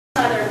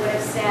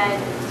said,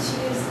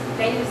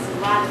 they used a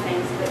lot of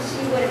things, but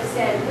she would have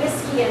said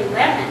whiskey and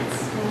lemons.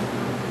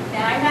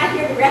 Now, I'm not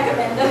here to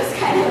recommend those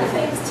kind of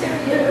things to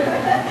you,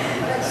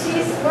 but she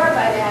swore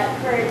by that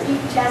for a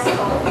deep chest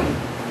cold.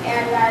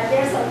 And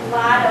there's a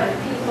lot of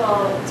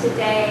people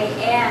today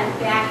and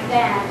back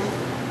then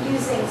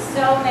using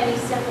so many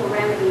simple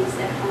remedies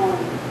at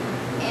home.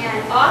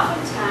 And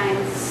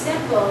oftentimes,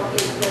 simple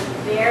is the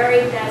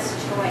very best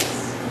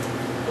choice.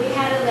 We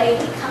had a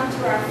lady come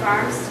to our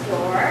farm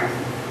store,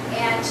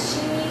 and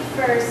she,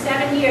 for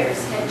 7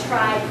 years, had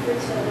tried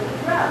fertility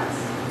drugs.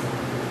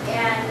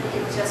 And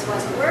it just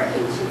wasn't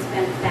working. She'd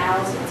spent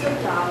thousands of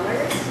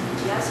dollars,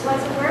 it just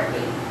wasn't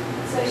working.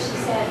 So she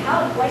said,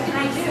 help, what can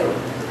I do?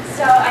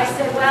 So I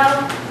said,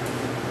 well,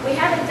 we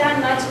haven't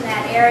done much in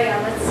that area.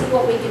 Let's see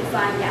what we can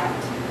find out.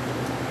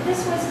 And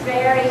this was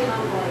very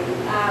humbling.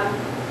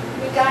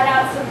 We got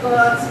out some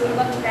books, we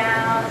looked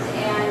around,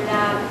 and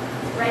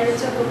Brenda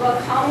took a book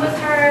home with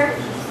her.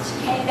 She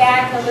came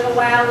back a little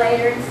while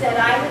later and said,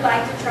 I would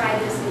like to try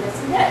this and this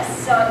and this.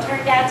 So it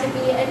turned out to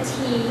be a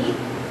tea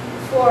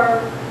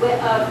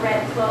of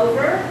red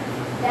clover,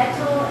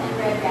 nettle, and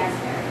red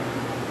raspberry.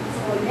 So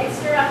we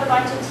mixed her up a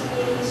bunch of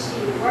teas. She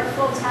worked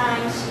full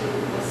time. She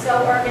was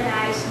so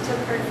organized. She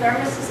took her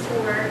thermoses to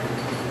work,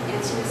 and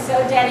she was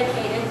so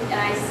dedicated. And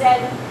I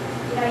said,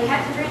 you know, you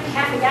have to drink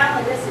half a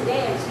gallon of this a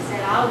day. And she said,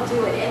 I'll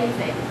do it,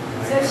 anything.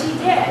 So she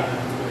did.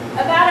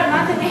 About a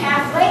month and a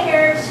half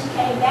later, she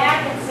came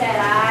back and said,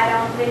 I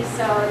don't think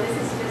so. This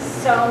is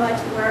just so much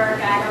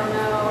work. I don't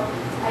know.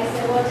 I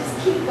said, well, just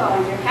keep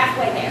going. You're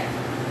halfway there.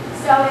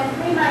 So in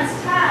 3 months'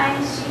 time,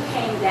 she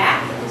came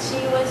back and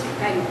she was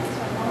pregnant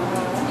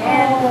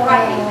and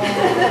crying.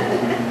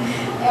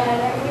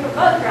 And we were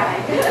both crying.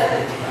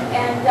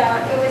 And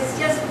it was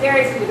just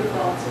very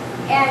beautiful.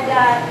 And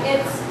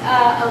it's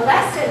a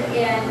lesson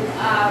in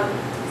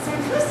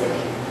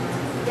simplicity.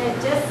 That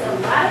just a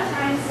lot of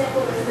times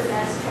simple is the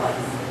best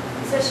choice.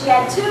 So she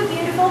had 2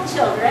 beautiful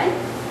children.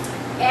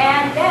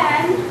 And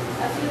then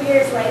a few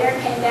years later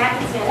came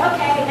back and said,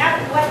 okay, now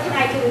what can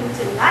I do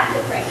to not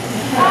get pregnant?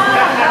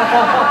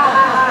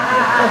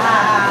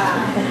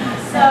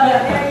 So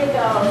there you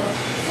go.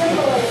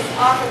 Simple is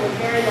often the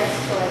very best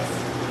choice.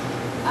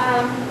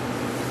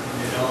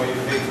 You know, you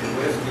take your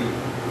whiskey,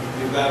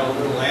 you've got a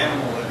little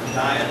animal that's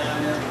dying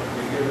on you,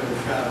 you give it a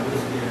shot of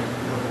whiskey and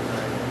it's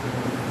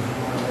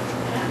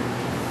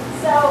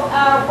So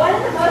one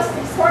of the most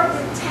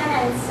important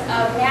tenets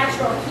of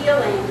natural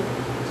healing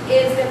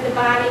is that the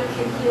body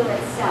can heal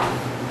itself.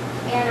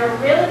 And a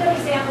really good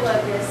example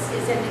of this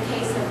is in the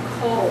case of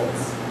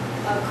colds.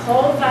 A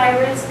cold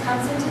virus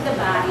comes into the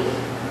body,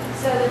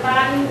 so the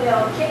body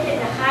will kick it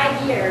into high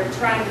gear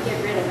trying to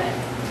get rid of it.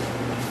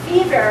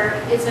 Fever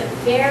is a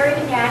very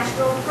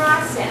natural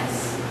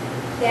process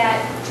that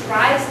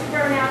tries to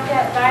burn out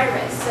that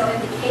virus. So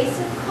in the case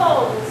of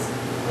colds,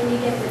 when you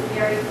get the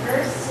very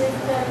first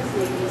symptoms,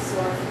 maybe a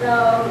sore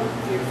throat,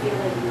 you're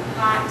feeling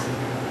hot,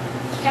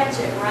 catch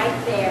it right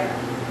there.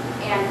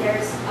 And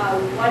there's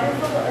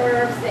wonderful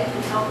herbs that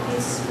can help you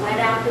sweat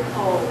out the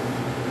cold.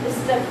 This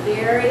is a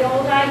very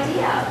old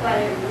idea, but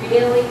it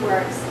really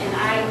works. And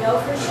I know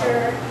for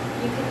sure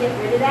you can get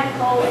rid of that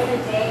cold in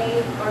a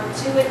day or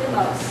 2 at the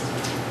most.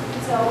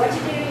 So what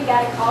you do, you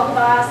got to call the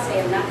boss,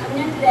 say, I'm not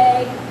coming in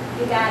today.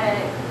 You got to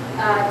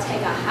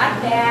take a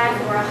hot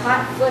bath or a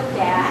hot foot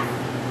bath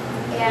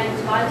and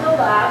bundle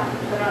up,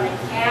 put on a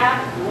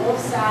cap, wool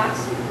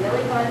socks, you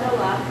really bundle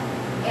up,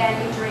 and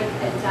you drink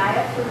a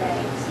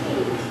diaphoretic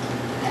tea.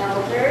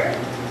 Elder,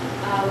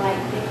 like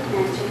Nick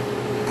mentioned, you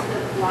can use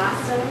the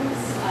blossoms,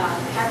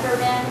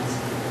 peppermint,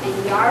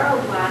 and yarrow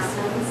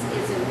blossoms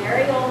is a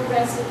very old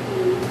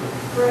recipe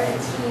for a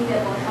tea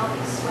that will help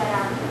you sweat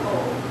out the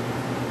cold.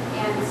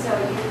 And so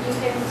you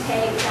can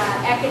take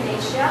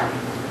echinacea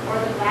or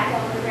the black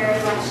elderberry,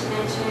 like she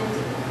mentioned,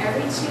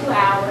 every 2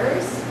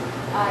 hours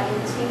in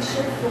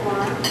tincture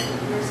form.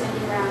 We're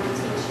sending around a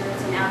tincture.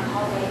 It's an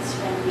alcohol-based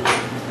remedy.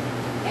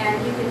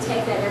 And you can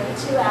take that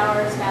every 2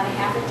 hours, about a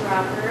half a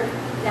dropper.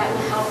 That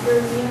will help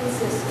your immune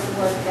system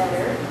work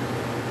better.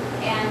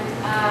 And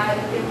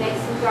you can make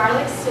some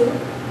garlic soup.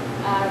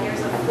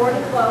 There's a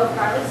 40-clove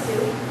garlic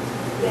soup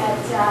that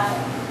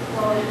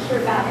will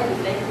cure about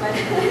anything, but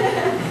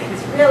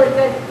it's really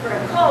good for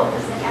a cold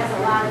because it has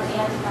a lot of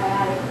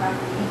antibiotic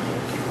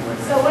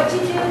properties. So what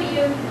you do,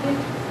 you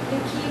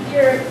keep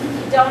your,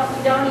 you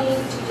don't eat,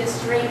 you just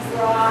drink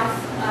broth.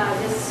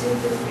 This soup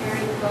is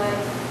very good.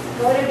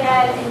 Go to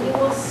bed and you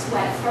will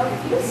sweat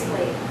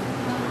profusely.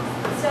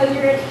 So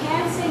you're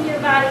enhancing your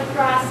body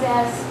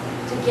process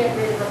to get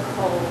rid of a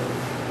cold.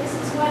 This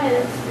is one of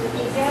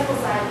the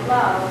examples I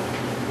love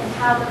in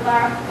how the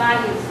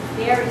body is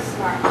very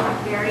smart,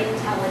 very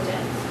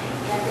intelligent.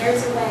 And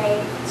there's a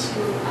way to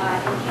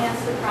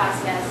enhance the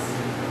process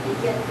and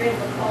get rid of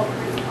the cold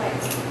pretty quick.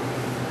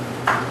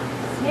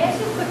 May I ask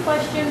you a quick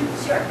question?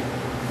 Sure.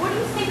 What do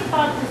you think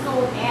about this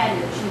old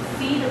adage, you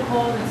feed a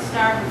cold and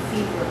starve a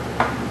fever?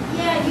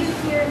 Yeah, you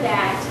hear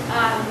that.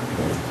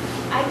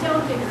 I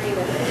don't agree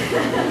with it.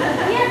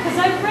 Yeah, because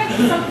I read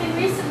something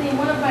recently in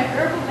one of my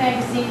herbal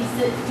magazines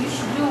that you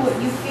should do what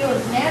you feel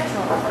is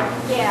natural.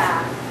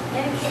 Yeah.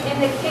 In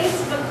the case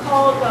of a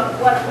cold,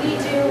 what we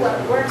do, what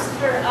works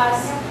for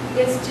us,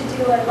 is to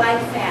do a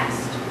light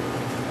fast.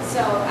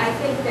 So I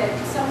think that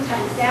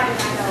sometimes that one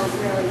I don't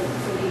really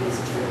believe is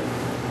true.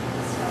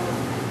 So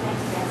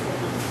thanks,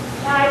 Jacqueline.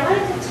 Now I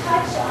wanted to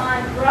touch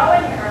on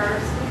growing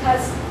herbs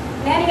because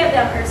many of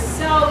them are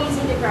so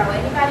easy to grow.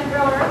 Anybody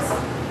grow herbs?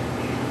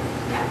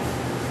 Yeah.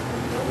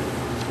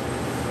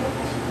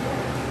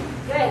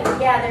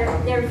 Good. Yeah,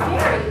 they're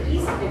very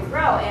easy to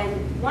grow,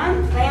 and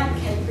one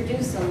plant can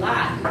produce a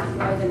lot. You can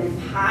grow them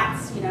in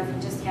pots, you know, if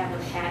you just have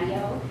a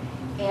patio.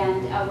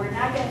 And we're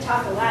not going to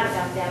talk a lot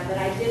about that, but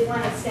I did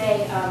want to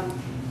say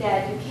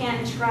that you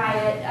can try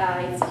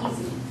it. It's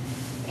easy.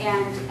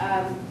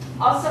 And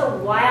also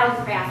wild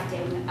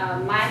crafting.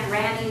 My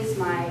grannies,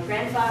 my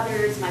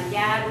grandfathers, my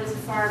dad was a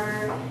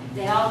farmer.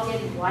 They all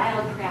did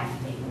wild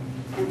crafting.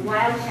 And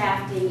wild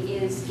crafting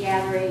is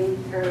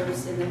gathering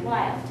herbs in the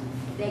wild.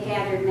 They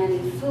gathered many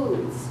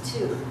foods,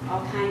 too.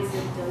 All kinds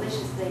of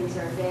delicious things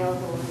are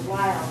available in the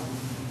wild.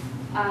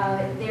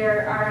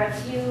 There are a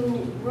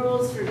few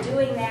rules for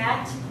doing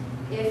that.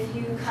 If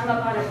you come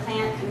up on a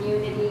plant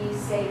community,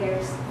 say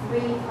there's 3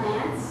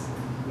 plants,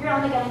 you're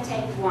only going to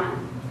take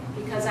 1.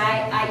 Because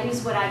I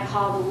use what I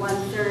call the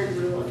 1/3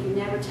 rule. You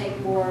never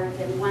take more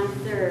than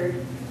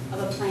 1/3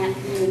 of a plant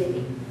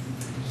community.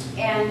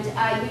 And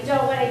you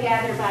don't want to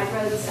gather by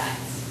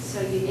roadsides. So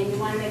you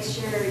want to make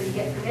sure you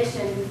get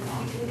permission. You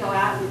can go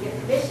out and get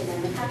permission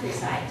in the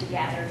countryside to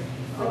gather,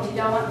 but you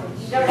don't want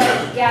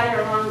to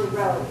gather along the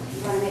road.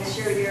 You want to make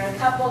sure you're a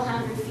couple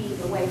hundred feet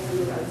away from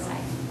the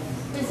roadside.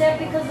 Is that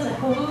because of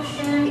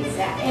pollution?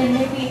 Exactly. And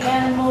maybe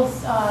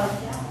animals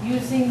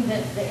using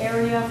the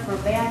area for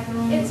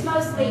bathrooms? It's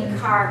mostly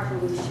car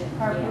pollution.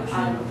 Car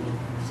pollution?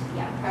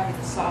 Yeah. Probably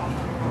the salt on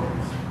the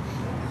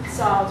roads.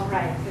 Salt,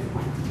 right, good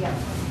point. Yep.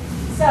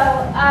 So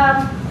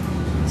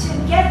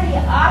to get the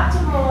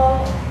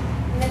optimal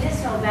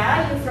medicinal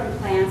value from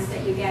plants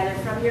that you gather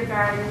from your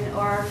garden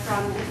or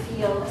from the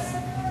fields,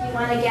 you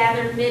want to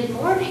gather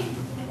mid-morning.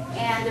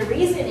 And the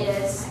reason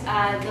is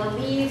the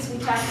leaves, we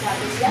talked about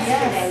this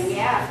yesterday,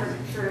 yeah,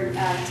 for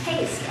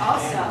taste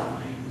also.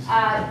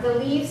 The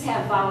leaves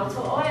have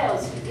volatile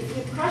oils. If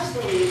you crush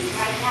the leaves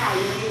right now,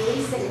 you're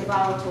releasing the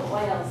volatile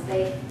oils.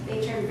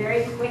 They turn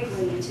very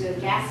quickly to a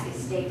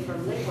gaseous state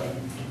from liquid.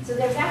 So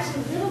there's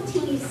actually little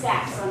teeny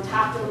sacs on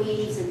top of the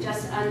leaves and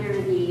just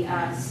under the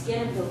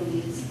skin of the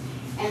leaves.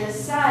 And the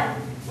sun,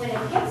 when it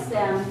hits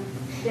them,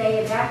 they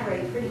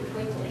evaporate pretty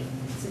quickly.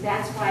 So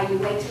that's why you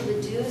wait till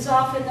the dew's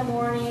off in the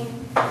morning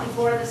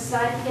before the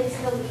sun hits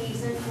the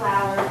leaves and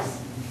flowers,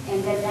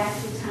 and then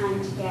that's the time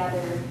to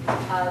gather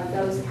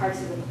those parts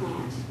of the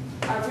plant.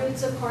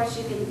 Roots, of course,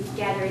 you can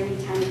gather any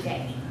time of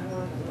day.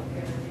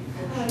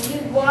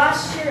 You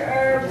wash your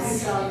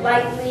herbs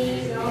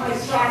lightly, you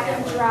pat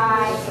them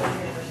dry,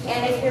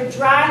 and if you're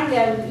drying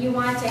them, you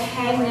want to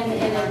hang them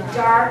in a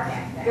dark,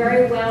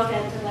 very well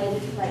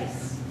ventilated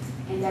place,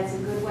 and that's a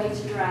good way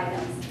to dry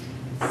them.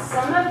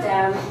 Some of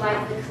them,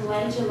 like the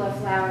calendula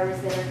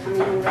flowers that are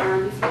coming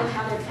around, you feel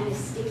how they're kind of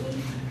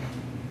sticky?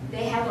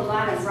 They have a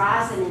lot of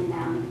rosin in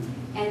them,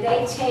 and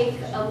they take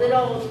a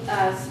little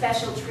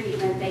special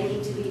treatment. They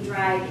need to be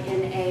dried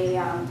in a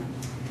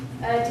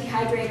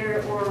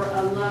dehydrator or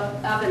an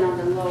oven on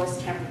the lowest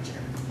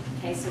temperature.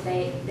 Okay, so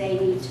they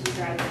need to be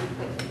dried pretty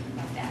quickly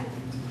like that.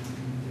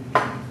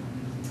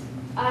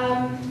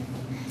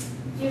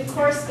 You, of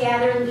course,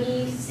 gather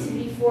leaves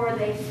before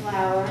they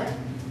flower.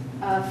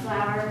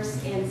 Flowers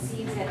and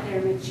seeds at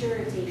their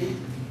maturity.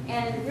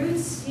 And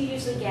roots you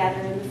usually gather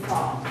in the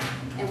fall.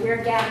 And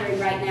we're gathering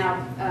right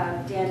now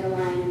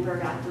dandelion and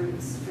burdock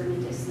roots for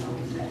medicinal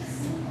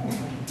use.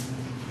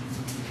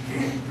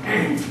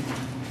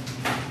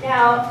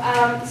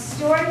 Now,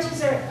 storage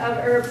of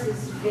herbs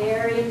is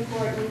very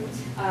important.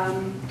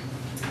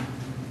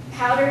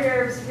 Powdered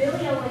herbs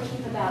really only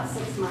keep about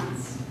 6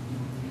 months.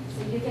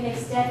 So you can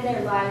extend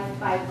their life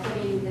by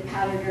putting the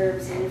powdered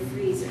herbs in the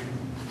freezer.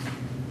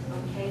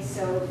 Okay,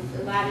 so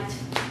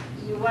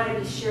you want to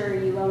be sure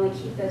you only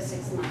keep those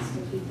 6 months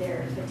to keep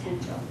their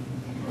potential.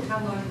 How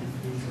long in the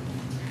freezer?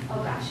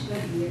 Oh gosh,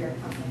 good year.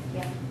 Okay,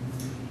 yeah.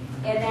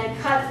 And then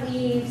cut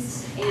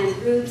leaves and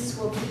roots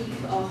will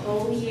keep a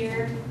whole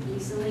year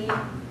easily.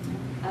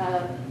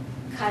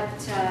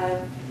 Cut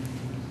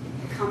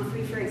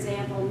comfrey, for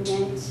example,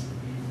 mint.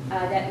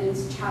 That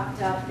means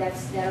chopped up.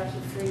 That'll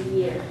keep for a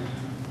year.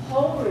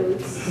 Whole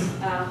roots,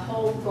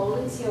 whole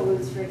golden seal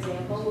roots, for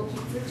example, will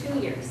keep for 2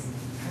 years.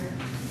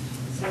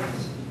 So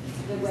it's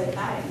a good way to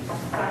buy it.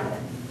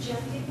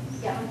 Jackie?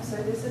 Yeah. I'm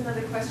sorry, there's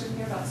another question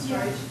here about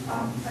storage. I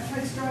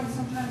try storing,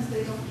 sometimes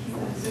they don't keep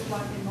it in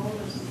Ziploc and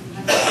mold or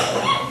something.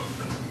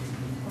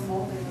 Or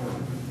molding or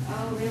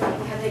Oh,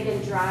 really? Have they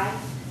been dry?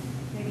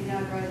 maybe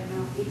not dried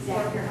enough.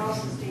 Exactly. Or if your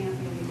house is damp,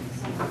 you need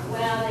something.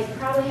 Well, they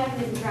probably haven't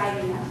been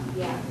dried enough.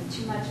 Yeah,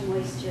 too much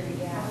moisture.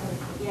 Yeah.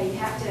 Yeah, you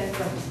have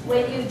to,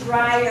 when you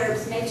dry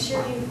herbs, make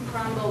sure you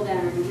crumble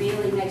them and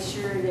really make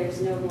sure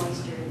there's no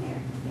moisture in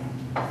there.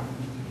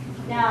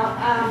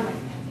 Now,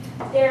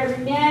 there are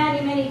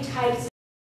many, many types